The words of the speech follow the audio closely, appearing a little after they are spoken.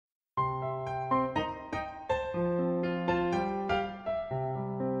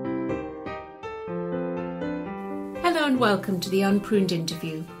Hello and welcome to the Unpruned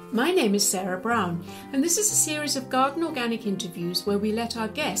interview. My name is Sarah Brown, and this is a series of garden organic interviews where we let our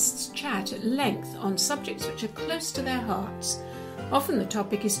guests chat at length on subjects which are close to their hearts. Often the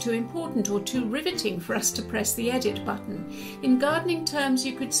topic is too important or too riveting for us to press the edit button. In gardening terms,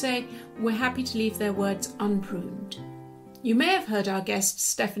 you could say we're happy to leave their words unpruned. You may have heard our guest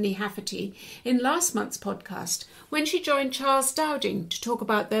Steph Hafferty in last month's podcast when she joined Charles Dowding to talk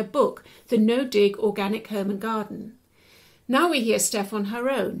about their book, The No-Dig Organic Home and Garden. Now we hear Steph on her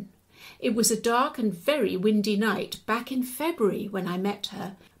own. It was a dark and very windy night back in February when I met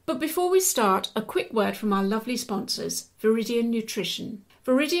her. But before we start, a quick word from our lovely sponsors, Viridian Nutrition.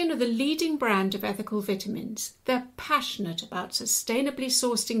 Viridian are the leading brand of ethical vitamins. They're passionate about sustainably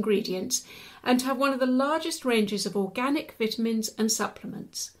sourced ingredients and have one of the largest ranges of organic vitamins and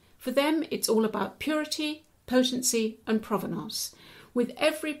supplements. For them, it's all about purity, potency and provenance, with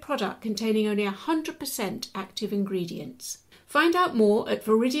every product containing only 100% active ingredients. Find out more at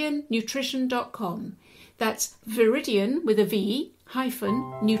viridiannutrition.com. That's Viridian with a V,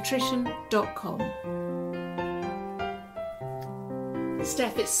 nutrition.com.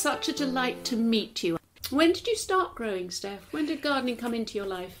 Steph, it's such a delight to meet you. When did you start growing, Steph? When did gardening come into your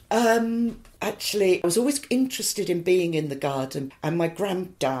life? Actually, I was always interested in being in the garden, and my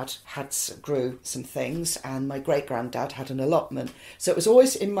granddad grew some things, and my great-granddad had an allotment. So it was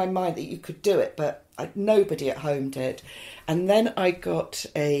always in my mind that you could do it, but nobody at home did. And then I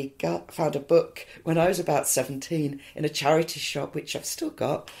found a book when I was about 17 in a charity shop, which I've still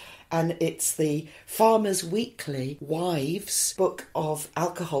got. And it's the Farmer's Weekly Wives book of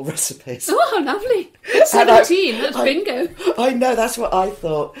alcohol recipes. Oh, lovely. 17, that's bingo. I know, that's what I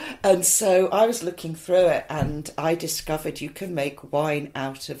thought. And so I was looking through it and I discovered you can make wine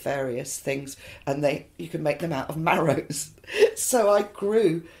out of various things and you can make them out of marrows. So I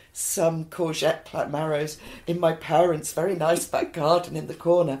grew some courgette plant marrows in my parents' very nice back garden in the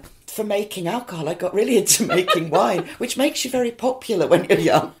corner. For making alcohol, I got really into making wine, which makes you very popular when you're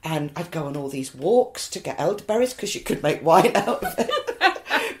young. And I'd go on all these walks to get elderberries because you could make wine out of it.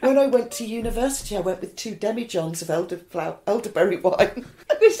 When I went to university, I went with 2 demijohns of elderberry wine.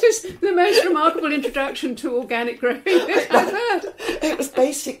 This is the most remarkable introduction to organic growing I've heard. It was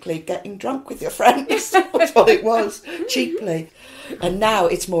basically getting drunk with your friends. That's what it was, cheaply. And now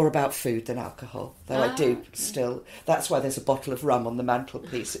it's more about food than alcohol, though I do still. That's why there's a bottle of rum on the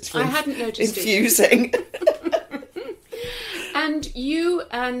mantelpiece. It's for I hadn't noticed infusing. And you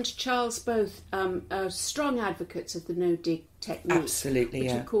and Charles both are strong advocates of the no-dig technique. Absolutely,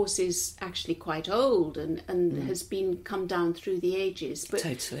 which yeah. of course is actually quite old and has come down through the ages. But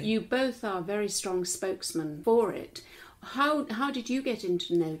totally. You both are very strong spokesmen for it. How did you get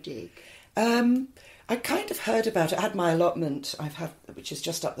into no-dig? I kind of heard about it. I had my allotment, which is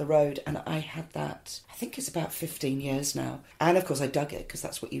just up the road, and I had that, I think it's about 15 years now. And of course I dug it, because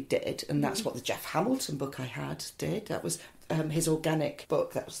that's what you did, and that's what the Jeff Hamilton book I had did. That was his organic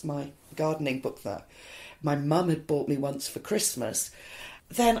book. That was my gardening book that my mum had bought me once for Christmas.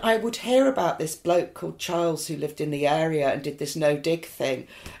 Then I would hear about this bloke called Charles who lived in the area and did this no-dig thing,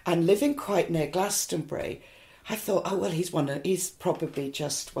 and living quite near Glastonbury, I thought, oh, well, he's probably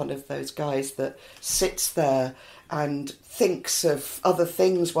just one of those guys that sits there and thinks of other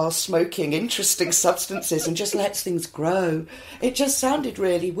things while smoking interesting substances and just lets things grow. It just sounded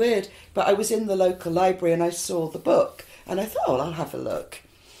really weird. But I was in the local library and I saw the book and I thought, oh, I'll have a look.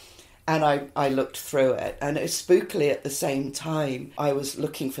 And I looked through it, and it was spookily at the same time. I was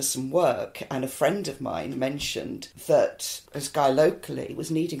looking for some work, and a friend of mine mentioned that this guy locally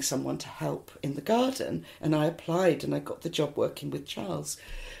was needing someone to help in the garden, and I applied, and I got the job working with Charles.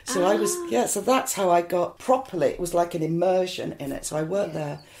 So so that's how I got properly. It was like an immersion in it. So I worked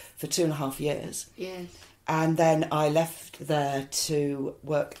there for 2.5 years. Yes. And then I left there to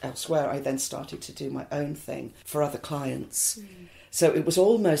work elsewhere. I then started to do my own thing for other clients. So it was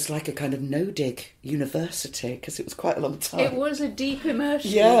almost like a kind of no-dig university, because it was quite a long time. It was a deep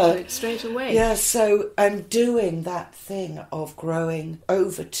immersion into it straight away. Yeah, so I'm doing that thing of growing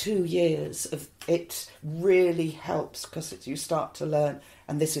over 2 years. It really helps, because you start to learn,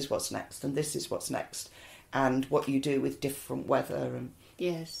 and this is what's next, and this is what's next, and what you do with different weather. And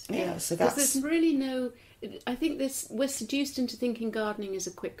yes. So that's... There's really no... I think we're seduced into thinking gardening is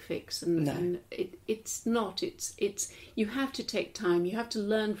a quick fix, and it's not. It's you have to take time. You have to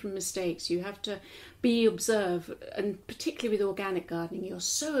learn from mistakes. You have to observe, and particularly with organic gardening, you're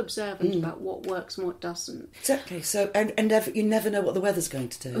so observant about what works and what doesn't. Exactly. So and you never know what the weather's going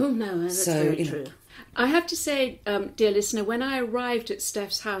to do. Oh no, that's very true. I have to say, dear listener, when I arrived at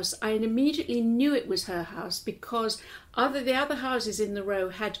Steph's house, I immediately knew it was her house because the other houses in the row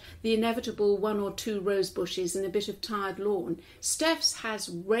had the inevitable 1 or 2 rose bushes and a bit of tired lawn. Steph's has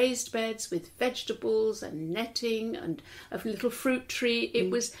raised beds with vegetables and netting and a little fruit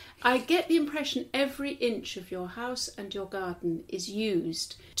tree. I get the impression every inch of your house and your garden is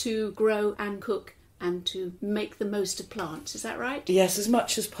used to grow and cook and to make the most of plants. Is that right? Yes, as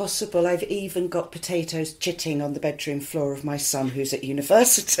much as possible. I've even got potatoes chitting on the bedroom floor of my son who's at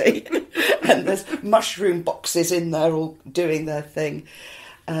university. And there's mushroom boxes in there all doing their thing.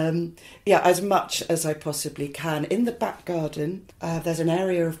 As much as I possibly can. In the back garden, there's an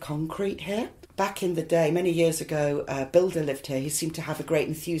area of concrete here. Back in the day, many years ago, a builder lived here. He seemed to have a great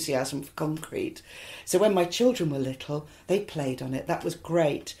enthusiasm for concrete. So when my children were little, they played on it. That was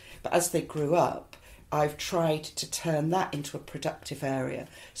great. But as they grew up, I've tried to turn that into a productive area.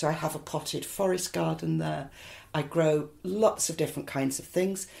 So I have a potted forest garden there. I grow lots of different kinds of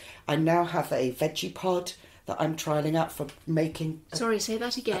things. I now have a veggie pod that I'm trialling out for making... Sorry, say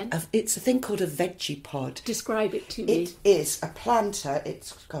that again. It's a thing called a veggie pod. Describe it to me. It is a planter.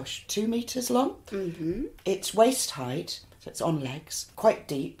 It's, 2 metres long. Mm-hmm. It's waist height, so it's on legs, quite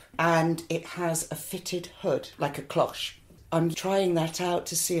deep, and it has a fitted hood, like a cloche. I'm trying that out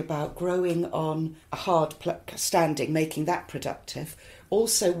to see about growing on a hard standing, making that productive.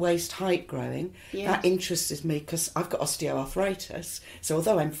 Also waist height growing. Yes. That interests me because I've got osteoarthritis. So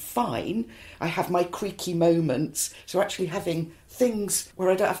although I'm fine, I have my creaky moments. So actually having things where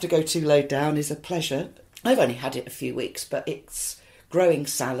I don't have to go too low down is a pleasure. I've only had it a few weeks, but it's growing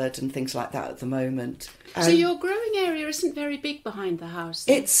salad and things like that at the moment. So your growing area isn't very big behind the house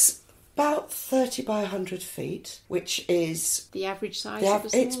then? It's about 30 by 100 feet, which is... the average size of a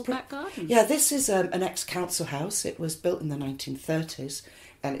small back garden. Yeah, this is an ex-council house. It was built in the 1930s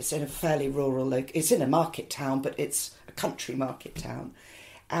and it's in a fairly rural... It's in a market town, but it's a country market town.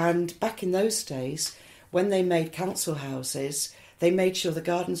 And back in those days, when they made council houses, they made sure the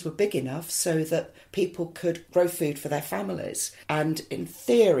gardens were big enough so that people could grow food for their families. And in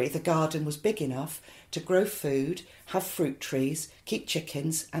theory, the garden was big enough to grow food, have fruit trees, keep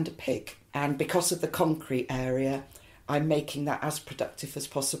chickens and a pig. And because of the concrete area, I'm making that as productive as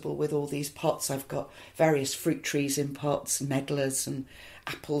possible with all these pots. I've got various fruit trees in pots, medlars and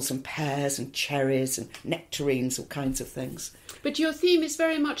apples and pears and cherries and nectarines, all kinds of things. But your theme is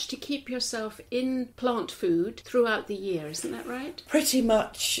very much to keep yourself in plant food throughout the year, isn't that right? Pretty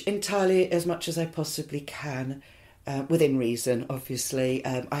much entirely as much as I possibly can. Within reason, obviously.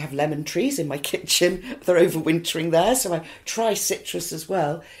 I have lemon trees in my kitchen. They're overwintering there, so I try citrus as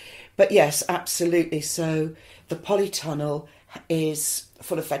well. But yes, absolutely. So the polytunnel is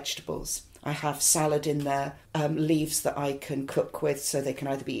full of vegetables. I have salad in there, leaves that I can cook with, so they can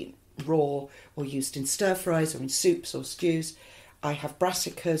either be eaten raw or used in stir-fries or in soups or stews. I have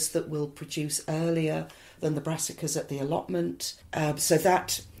brassicas that will produce earlier than the brassicas at the allotment. So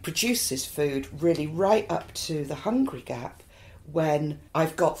that produces food really right up to the hungry gap when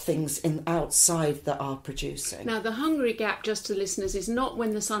I've got things outside that are producing. Now, the hungry gap, just to listeners, is not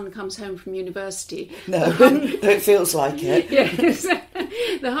when the son comes home from university. No, it feels like it. Yes.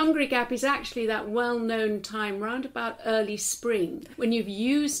 The hungry gap is actually that well-known time round about early spring when you've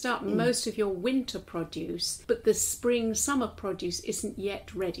used up most of your winter produce, but the spring-summer produce isn't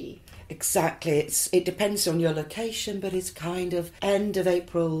yet ready. Exactly. It depends on your location, but it's kind of end of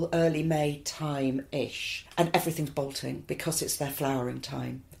April, early May time-ish. And everything's bolting because it's their flowering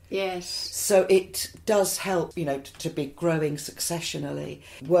time. Yes. So it does help, to be growing successionally.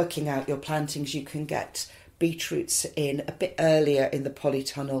 Working out your plantings, you can get beetroots in a bit earlier in the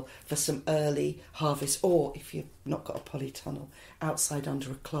polytunnel for some early harvest, or if you've not got a polytunnel, outside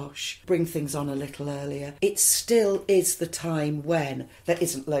under a cloche, bring things on a little earlier. It still is the time when there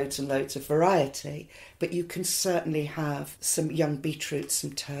isn't loads and loads of variety, but you can certainly have some young beetroots,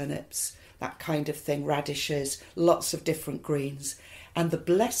 some turnips, that kind of thing, radishes, lots of different greens. And the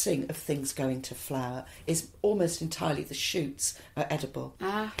blessing of things going to flower is almost entirely the shoots are edible.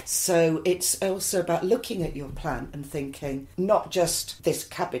 So it's also about looking at your plant and thinking, not just this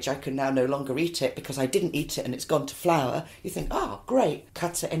cabbage, I can now no longer eat it because I didn't eat it and it's gone to flower. You think, great,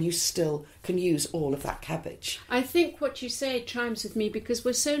 cut it, and you still can use all of that cabbage. I think what you say chimes with me because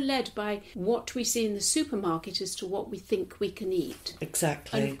we're so led by what we see in the supermarket as to what we think we can eat.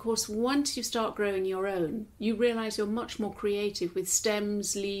 Exactly. And of course, once you start growing your own, you realise you're much more creative with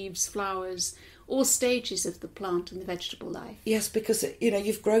stems, leaves, flowers, all stages of the plant and the vegetable life. Yes, because,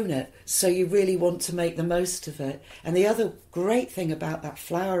 you've grown it, so you really want to make the most of it. And the other great thing about that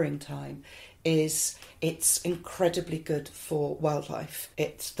flowering time is it's incredibly good for wildlife.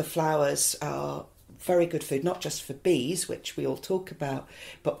 The flowers are very good food, not just for bees, which we all talk about,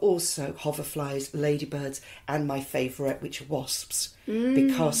 but also hoverflies, ladybirds, and my favourite, which are wasps,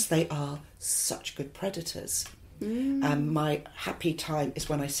 because they are such good predators. And my happy time is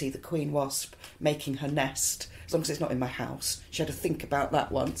when I see the queen wasp making her nest, as long as it's not in my house. She had to think about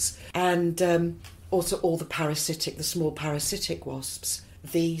that once. And also all the small parasitic wasps.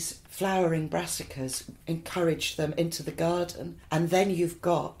 These flowering brassicas encourage them into the garden, and then you've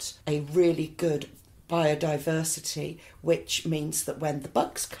got a really good biodiversity, which means that when the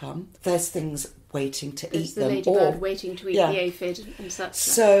bugs come, there's things waiting to eat them. There's the ladybird waiting to eat the aphid and such.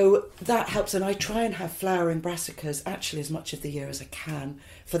 So that helps, and I try and have flowering brassicas actually as much of the year as I can.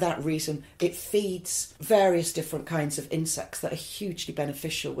 For that reason, it feeds various different kinds of insects that are hugely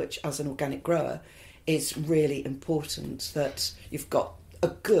beneficial, which as an organic grower is really important, that you've got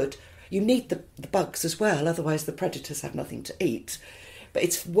you need the bugs as well, otherwise the predators have nothing to eat. But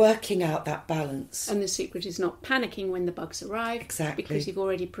it's working out that balance. And the secret is not panicking when the bugs arrive. Exactly. Because you've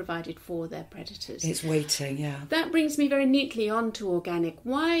already provided for their predators. It's waiting, yeah. That brings me very neatly on to organic.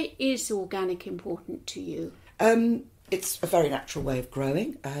 Why is organic important to you? It's a very natural way of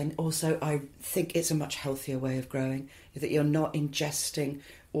growing, and also I think it's a much healthier way of growing, that you're not ingesting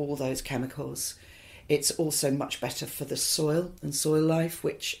all those chemicals. It's also much better for the soil and soil life,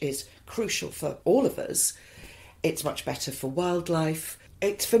 which is crucial for all of us. It's much better for wildlife.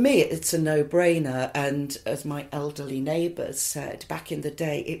 For me, it's a no-brainer. And as my elderly neighbours said, back in the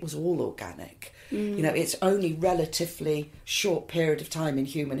day, it was all organic. It's only relatively short period of time in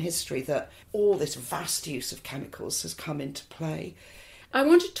human history that all this vast use of chemicals has come into play. I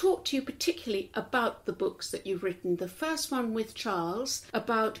want to talk to you particularly about the books that you've written. The first one with Charles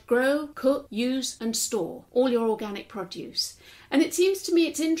about grow, cook, use and store all your organic produce. And it seems to me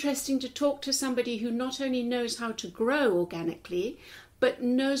it's interesting to talk to somebody who not only knows how to grow organically, but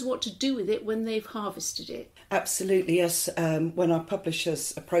knows what to do with it when they've harvested it. Absolutely, yes. When our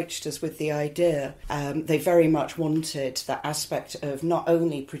publishers approached us with the idea, they very much wanted that aspect of not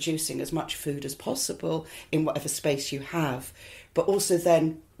only producing as much food as possible in whatever space you have, but also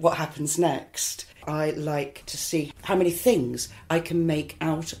then what happens next. I like to see how many things I can make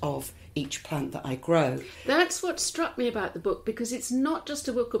out of each plant that I grow. That's what struck me about the book, because it's not just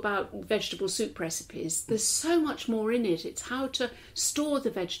a book about vegetable soup recipes. There's so much more in it. It's how to store the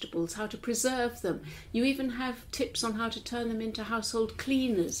vegetables, how to preserve them. You even have tips on how to turn them into household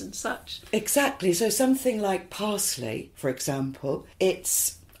cleaners and such. Exactly. So something like parsley, for example,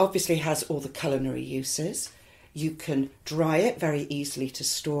 it's obviously has all the culinary uses. You can dry it very easily to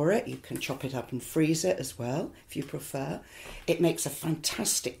store it. You can chop it up and freeze it as well, if you prefer. It makes a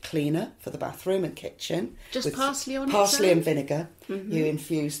fantastic cleaner for the bathroom and kitchen. Just parsley on parsley its own? And vinegar. Mm-hmm. You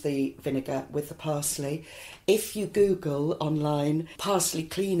infuse the vinegar with the parsley. If you Google online parsley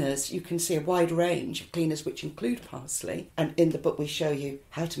cleaners, you can see a wide range of cleaners which include parsley. And in the book we show you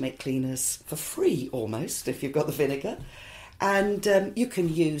how to make cleaners for free, almost, if you've got the vinegar. And you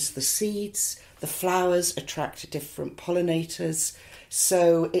can use the seeds. The flowers attract different pollinators.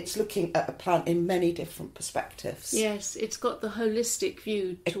 So it's looking at a plant in many different perspectives. Yes, it's got the holistic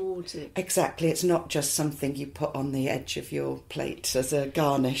view towards it. Exactly. It's not just something you put on the edge of your plate as a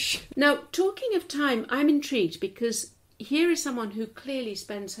garnish. Now, talking of time, I'm intrigued because here is someone who clearly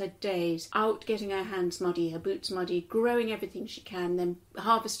spends her days out getting her hands muddy, her boots muddy, growing everything she can, then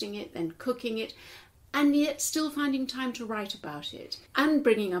harvesting it, then cooking it, and yet still finding time to write about it and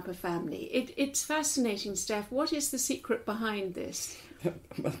bringing up a family. It's fascinating, Steph. What is the secret behind this?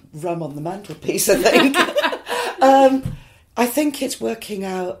 Rum on the mantelpiece, I think. I think it's working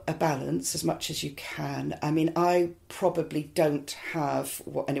out a balance as much as you can. I mean, I probably don't have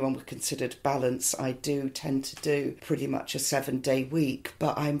what anyone would consider balance. I do tend to do pretty much a 7-day week,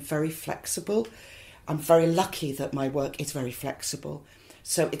 but I'm very flexible. I'm very lucky that my work is very flexible.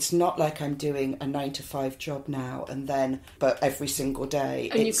 So it's not like I'm doing a 9-to-5 job now but every single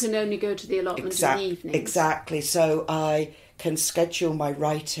day. And you can only go to the allotment in the evenings. Exactly. So I can schedule my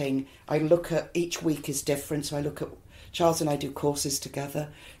writing. I look at, each week is different. So I look at, Charles and I do courses together.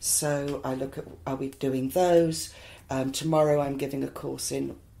 So I look at, are we doing those? Tomorrow I'm giving a course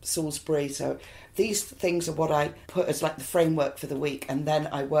in Salisbury. So these things are what I put as like the framework for the week. And then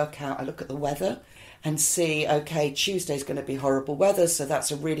I work out, I look at the weather and see, okay, Tuesday's going to be horrible weather, so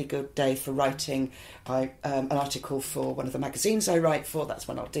that's a really good day for writing an article for one of the magazines I write for. That's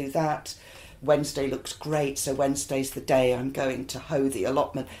when I'll do that. Wednesday looks great, so Wednesday's the day I'm going to hoe the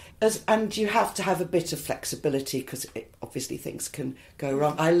allotment. And you have to have a bit of flexibility because obviously things can go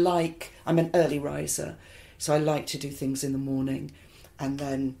wrong. I'm an early riser, so I like to do things in the morning and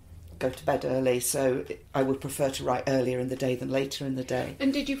then go to bed early, so I would prefer to write earlier in the day than later in the day.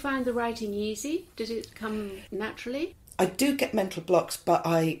 And did you find the writing easy? Did it come naturally? I do get mental blocks, but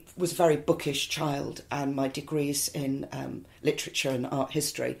I was a very bookish child, and my degree's in literature and art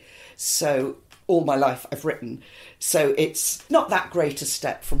history, so all my life I've written. So it's not that great a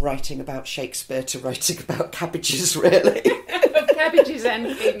step from writing about Shakespeare to writing about cabbages, really. Of cabbages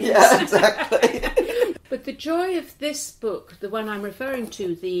and things. Yeah, exactly. But the joy of this book, the one I'm referring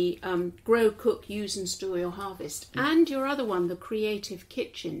to, the Grow, Cook, Use and Store Your Harvest, and your other one, The Creative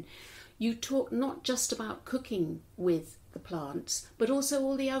Kitchen, you talk not just about cooking with the plants, but also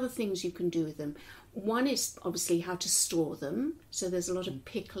all the other things you can do with them. One is obviously how to store them, so there's a lot of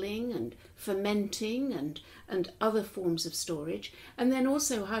pickling and fermenting and other forms of storage, and then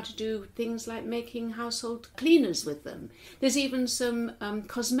also how to do things like making household cleaners with them. There's even some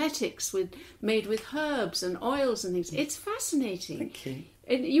cosmetics made with herbs and oils and things. It's fascinating. Thank you.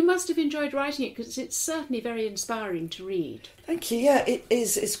 And you must have enjoyed writing it because it's certainly very inspiring to read. Thank you. Yeah, it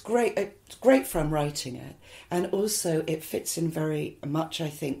is. It's great. It's great fun writing it. And also it fits in very much, I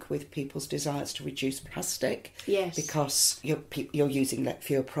think, with people's desires to reduce plastic. Yes. Because you're using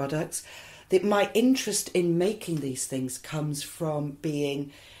fewer products. My interest in making these things comes from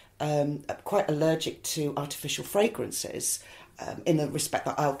being quite allergic to artificial fragrances. In the respect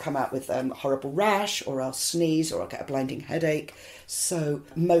that I'll come out with a horrible rash, or I'll sneeze, or I'll get a blinding headache. So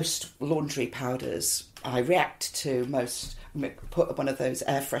most laundry powders I react to. Put one of those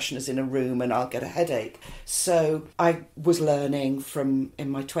air fresheners in a room and I'll get a headache. So I was learning from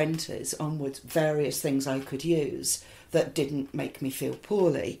in my 20s onwards various things I could use that didn't make me feel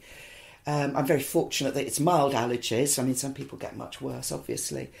poorly. I'm very fortunate that it's mild allergies. I mean, some people get much worse,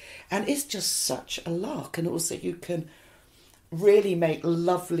 obviously. And it's just such a lark. And also you can really make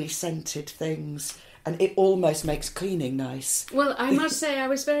lovely scented things, and it almost makes cleaning nice. Well, I must say I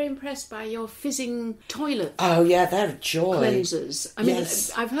was very impressed by your fizzing toilet. Oh yeah, they're a joy. Cleansers. I mean,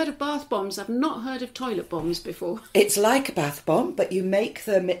 yes. I've heard of bath bombs. I've not heard of toilet bombs before. It's like a bath bomb, but you make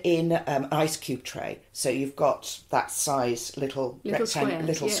them in an ice cube tray. So you've got that size little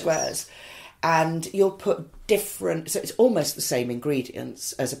squares. And you'll put different, so it's almost the same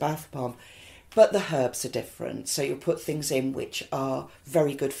ingredients as a bath bomb, but the herbs are different. So you'll put things in which are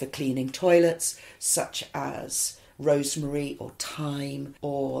very good for cleaning toilets, such as rosemary or thyme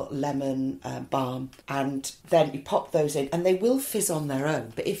or lemon balm. And then you pop those in and they will fizz on their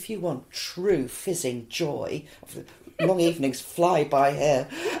own. But if you want true fizzing joy, long evenings fly by here,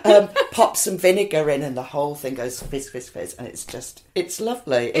 pop some vinegar in and the whole thing goes fizz, fizz, fizz. And it's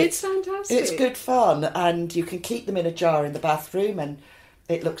lovely. It's fantastic. It's good fun. And you can keep them in a jar in the bathroom, and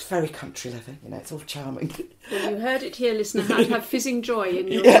it looks very country living, it's all charming. Well, you heard it here, listener, how to have fizzing joy in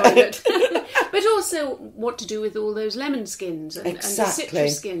your toilet. But also what to do with all those lemon skins and the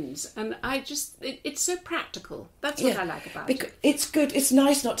citrus skins. And it's so practical. That's what I like about it. It's good. It's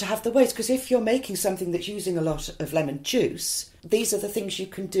nice not to have the waste, because if you're making something that's using a lot of lemon juice, these are the things you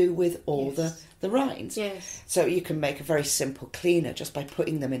can do with all the rinds. Yes. So you can make a very simple cleaner just by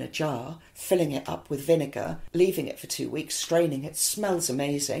putting them in a jar, filling it up with vinegar, leaving it for 2 weeks, straining it, smells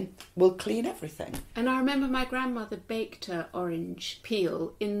amazing, will clean everything. And I remember my grandmother baked her orange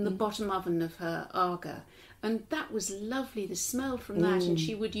peel in the bottom oven of her Aga. And that was lovely, the smell from that, and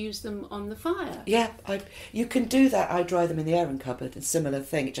she would use them on the fire. Yeah, you can do that. I dry them in the airing cupboard, a similar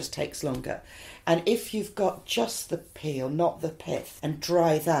thing, it just takes longer. And if you've got just the peel, not the pith, and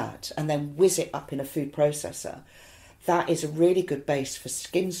dry that, and then whiz it up in a food processor, that is a really good base for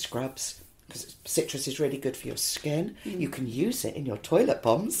skin scrubs, because citrus is really good for your skin. You can use it in your toilet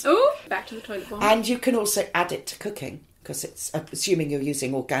bombs. Oh, back to the toilet bomb. And you can also add it to cooking, because it's assuming you're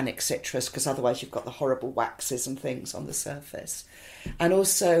using organic citrus, because otherwise you've got the horrible waxes and things on the surface. And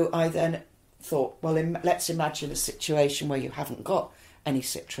also I then thought, well, let's imagine a situation where you haven't got any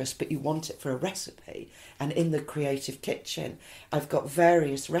citrus, but you want it for a recipe. And in the Creative Kitchen, I've got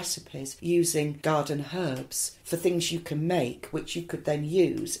various recipes using garden herbs for things you can make, which you could then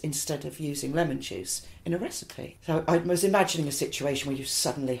use instead of using lemon juice in a recipe. So I was imagining a situation where you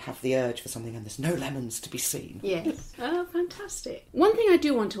suddenly have the urge for something and there's no lemons to be seen. Yes. Oh, fantastic. One thing I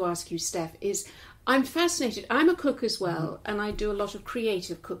do want to ask you, Steph, is I'm fascinated. I'm a cook as well, and I do a lot of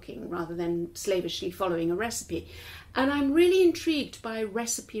creative cooking rather than slavishly following a recipe. And I'm really intrigued by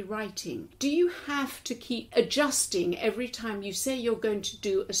recipe writing. Do you have to keep adjusting every time you say you're going to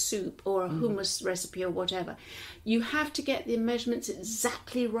do a soup or a hummus recipe or whatever? You have to get the measurements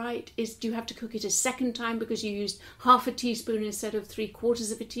exactly right. Do you have to cook it a second time because you used half a teaspoon instead of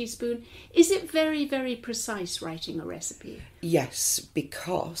 3/4 of a teaspoon? Is it very, very precise writing a recipe? Yes,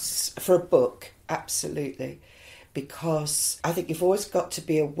 because for a book, absolutely. because I think you've always got to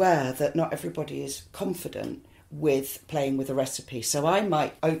be aware that not everybody is confident with playing with a recipe. So I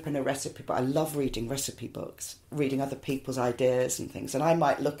might open a recipe, but I love reading recipe books, reading other people's ideas and things, and I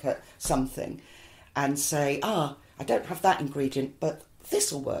might look at something and say, I don't have that ingredient, but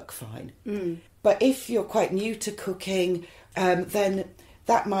this will work fine. But if you're quite new to cooking, then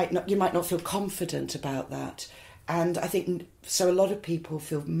you might not feel confident about that. And I think so a lot of people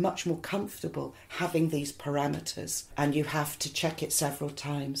feel much more comfortable having these parameters, and you have to check it several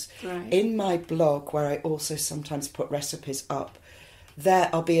times. Right. In my blog, where I also sometimes put recipes up, there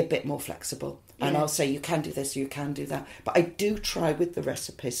I'll be a bit more flexible. And I'll say, you can do this, you can do that. But I do try with the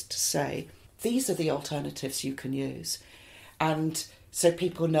recipes to say, these are the alternatives you can use. And so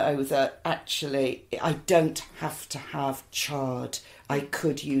people know that actually I don't have to have chard. I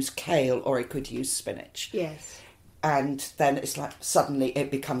could use kale or I could use spinach. Yes. And then it's like suddenly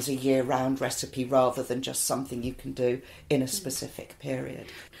it becomes a year-round recipe rather than just something you can do in a specific period.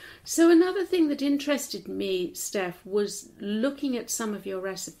 So another thing that interested me, Steph, was looking at some of your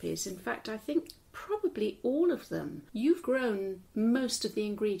recipes. In fact, I think probably all of them. You've grown most of the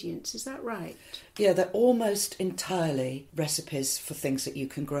ingredients, is that right? Yeah, they're almost entirely recipes for things that you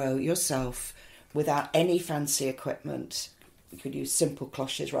can grow yourself without any fancy equipment. You could use simple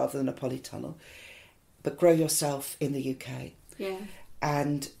cloches rather than a polytunnel, but grow yourself in the UK. Yeah.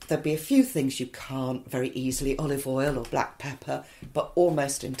 And there'll be a few things you can't very easily, olive oil or black pepper, but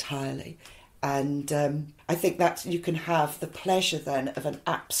almost entirely. And I think that you can have the pleasure then of an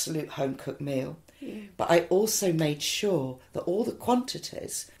absolute home-cooked meal. Yeah. But I also made sure that all the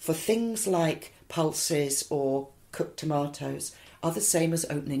quantities for things like pulses or cooked tomatoes are the same as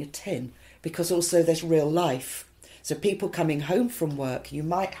opening a tin, because also there's real life. So people coming home from work, you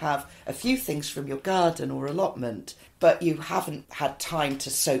might have a few things from your garden or allotment, but you haven't had time to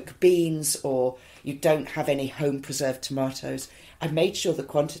soak beans or you don't have any home preserved tomatoes. I made sure the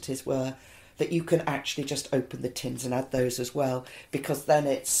quantities were that you can actually just open the tins and add those as well, because then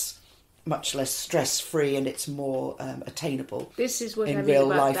it's much less stress-free and it's more attainable. This is what in I mean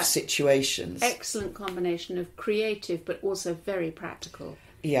real about life that situations. Excellent combination of creative but also very practical.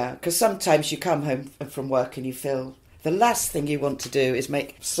 Yeah, because sometimes you come home from work and you feel the last thing you want to do is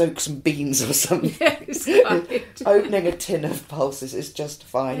soak some beans or something. Yes, right. Opening a tin of pulses is just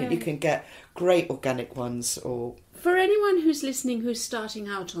fine. Yeah. And you can get great organic ones. Or for anyone who's listening who's starting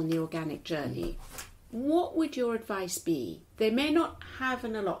out on the organic journey, what would your advice be? They may not have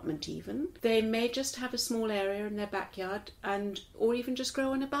an allotment even. They may just have a small area in their backyard or even just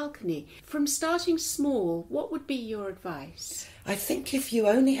grow on a balcony. From starting small, what would be your advice? I think if you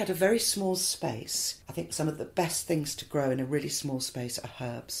only had a very small space, I think some of the best things to grow in a really small space are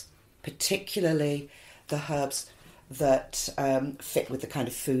herbs, particularly the herbs that fit with the kind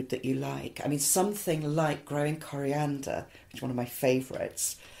of food that you like. I mean, something like growing coriander, which is one of my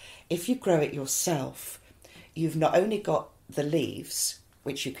favourites. If you grow it yourself, you've not only got the leaves,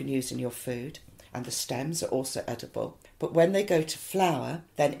 which you can use in your food, and the stems are also edible, but when they go to flower,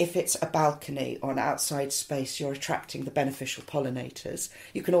 then if it's a balcony or an outside space, you're attracting the beneficial pollinators.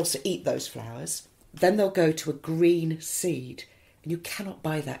 You can also eat those flowers. Then they'll go to a green seed, and you cannot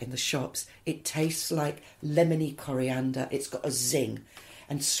buy that in the shops. It tastes like lemony coriander. It's got a zing.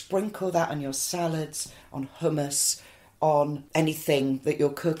 And sprinkle that on your salads, on hummus, on anything that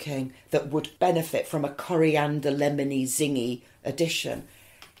you're cooking that would benefit from a coriander lemony zingy addition.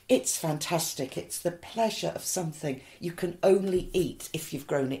 It's fantastic. It's the pleasure of something you can only eat if you've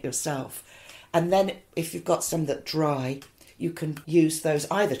grown it yourself. And then if you've got some that dry, you can use those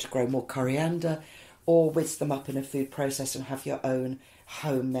either to grow more coriander or whiz them up in a food processor and have your own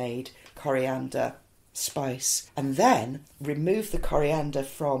homemade coriander spice. And then remove the coriander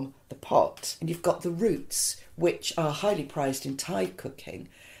from the pot and you've got the roots, which are highly prized in Thai cooking.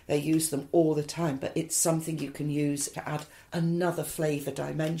 They use them all the time, but it's something you can use to add another flavour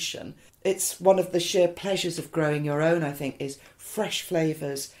dimension. It's one of the sheer pleasures of growing your own, I think, is fresh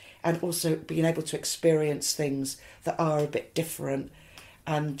flavours and also being able to experience things that are a bit different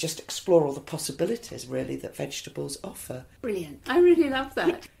and just explore all the possibilities, really, that vegetables offer. Brilliant. I really love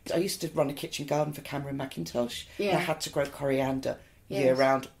that. I used to run a kitchen garden for Cameron McIntosh. Yeah. And I had to grow coriander Yes. year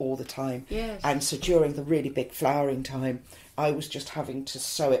round all the time. Yes. And so during the really big flowering time, I was just having to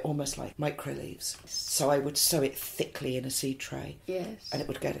sow it almost like micro leaves. So I would sow it thickly in a seed tray. Yes. And it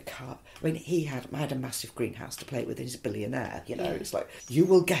would get a cut. I mean, I had a massive greenhouse to play with. He's a billionaire, you know. Yeah. It's like, you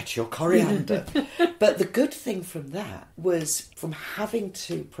will get your coriander. But the good thing from that was, from having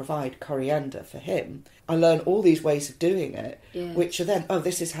to provide coriander for him, I learned all these ways of doing it, which are then,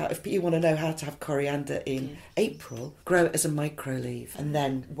 this is how, if you want to know how to have coriander in April, grow it as a micro leaf and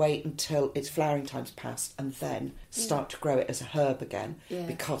then wait until its flowering time's passed and then start to grow it as a herb again,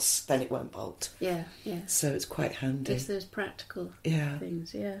 because then it won't bolt. Yeah, yeah. So it's quite handy. It's those practical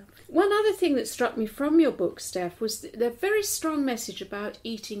things, yeah. One other thing that struck me from your book, Steph, was the very strong message about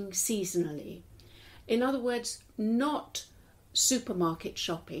eating seasonally. In other words, not supermarket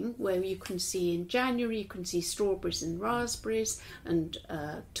shopping, where you can see in January, you can see strawberries and raspberries and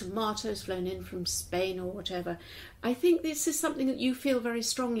tomatoes flown in from Spain or whatever. I think this is something that you feel very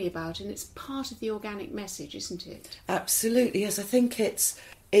strongly about, and it's part of the organic message, isn't it? Absolutely, yes. I think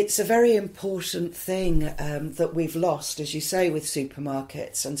it's a very important thing that we've lost, as you say, with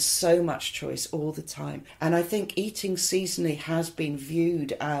supermarkets and so much choice all the time. And I think eating seasonally has been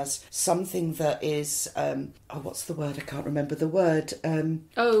viewed as something that is, what's the word? I can't remember the word.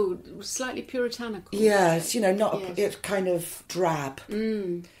 Slightly puritanical. Yes, it's kind of drab.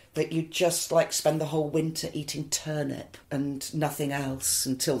 That you just spend the whole winter eating turnip and nothing else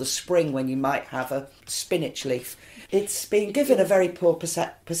until the spring when you might have a spinach leaf. It's been given a very poor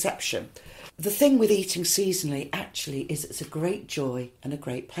perception. The thing with eating seasonally actually is it's a great joy and a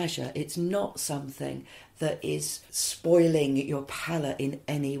great pleasure. It's not something that is spoiling your palate in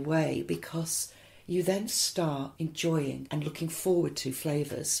any way, because you then start enjoying and looking forward to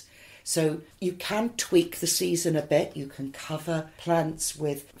flavours. So you can tweak the season a bit. You can cover plants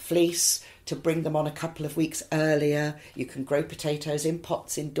with fleece to bring them on a couple of weeks earlier. You can grow potatoes in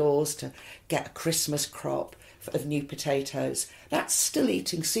pots indoors to get a Christmas crop of new potatoes. That's still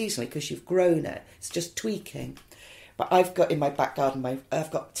eating seasonally because you've grown it. It's just tweaking. But I've got in my back garden, I've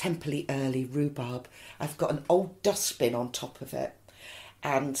got Temperley early rhubarb. I've got an old dustbin on top of it.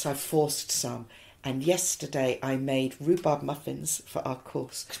 And so I've forced some. And yesterday I made rhubarb muffins for our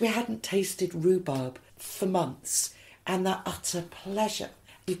course, because we hadn't tasted rhubarb for months. And that utter pleasure.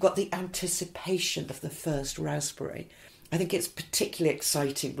 You've got the anticipation of the first raspberry. I think it's particularly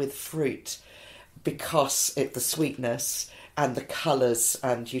exciting with fruit because the sweetness and the colours,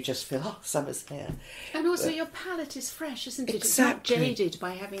 and you just feel, summer's here. And also your palate is fresh, isn't it? Exactly. It's not jaded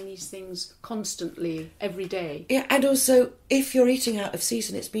by having these things constantly, every day. Yeah, and also, if you're eating out of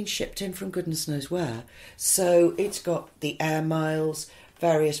season, it's been shipped in from goodness knows where. So it's got the air miles,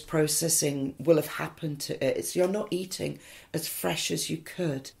 various processing will have happened to it. You're not eating as fresh as you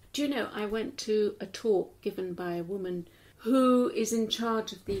could. Do you know, I went to a talk given by a woman who is in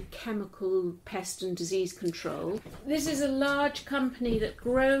charge of the chemical pest and disease control. This is a large company that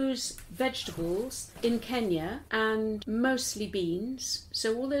grows vegetables in Kenya and mostly beans.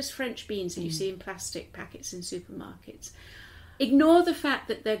 So all those French beans that you see in plastic packets in supermarkets. Ignore the fact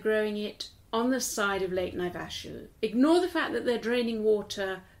that they're growing it on the side of Lake Naivasha. Ignore the fact that they're draining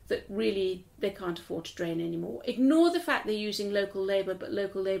water that really they can't afford to drain anymore. Ignore the fact they're using local labour, but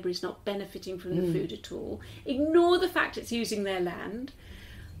local labour is not benefiting from the food at all. Ignore the fact it's using their land.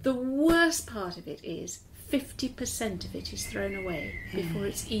 The worst part of it is 50% of it is thrown away before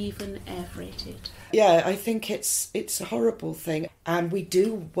it's even air freighted. Yeah, I think it's a horrible thing, and we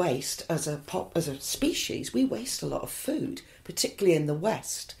do waste as a species. We waste a lot of food, particularly in the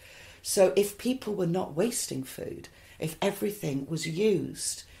West. So if people were not wasting food, if everything was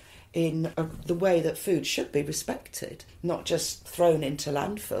used in the way that food should be respected, not just thrown into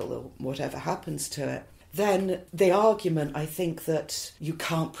landfill or whatever happens to it, then the argument, I think, that you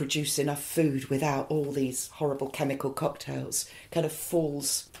can't produce enough food without all these horrible chemical cocktails kind of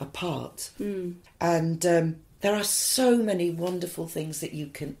falls apart. And there are so many wonderful things that you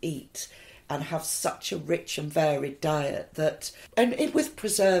can eat and have such a rich and varied diet that, with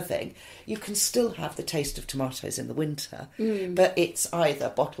preserving, you can still have the taste of tomatoes in the winter, but it's either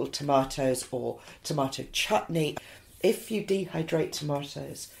bottled tomatoes or tomato chutney. If you dehydrate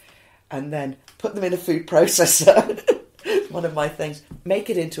tomatoes and then put them in a food processor, one of my things, make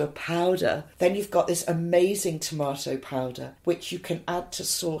it into a powder, then you've got this amazing tomato powder, which you can add to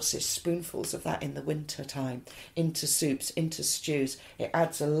sauces, spoonfuls of that in the winter time, into soups, into stews. It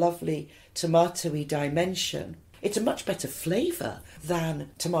adds a lovely tomatoey dimension. It's a much better flavour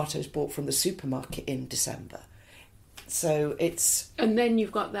than tomatoes bought from the supermarket in December. So it's... And then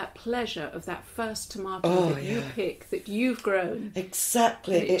you've got that pleasure of that first tomato you pick, that you've grown.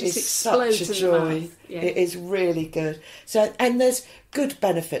 Exactly. It is explodes such a in joy. the mouth. Yes. It is really good. So, and there's good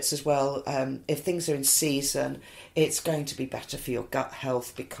benefits as well. If things are in season, it's going to be better for your gut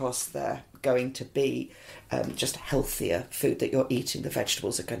health because they're going to be just healthier food that you're eating. The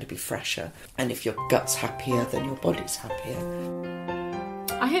vegetables are going to be fresher. And if your gut's happier, then your body's happier.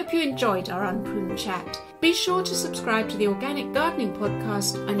 I hope you enjoyed our Unpruned chat. Be sure to subscribe to the Organic Gardening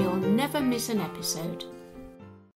Podcast and you'll never miss an episode.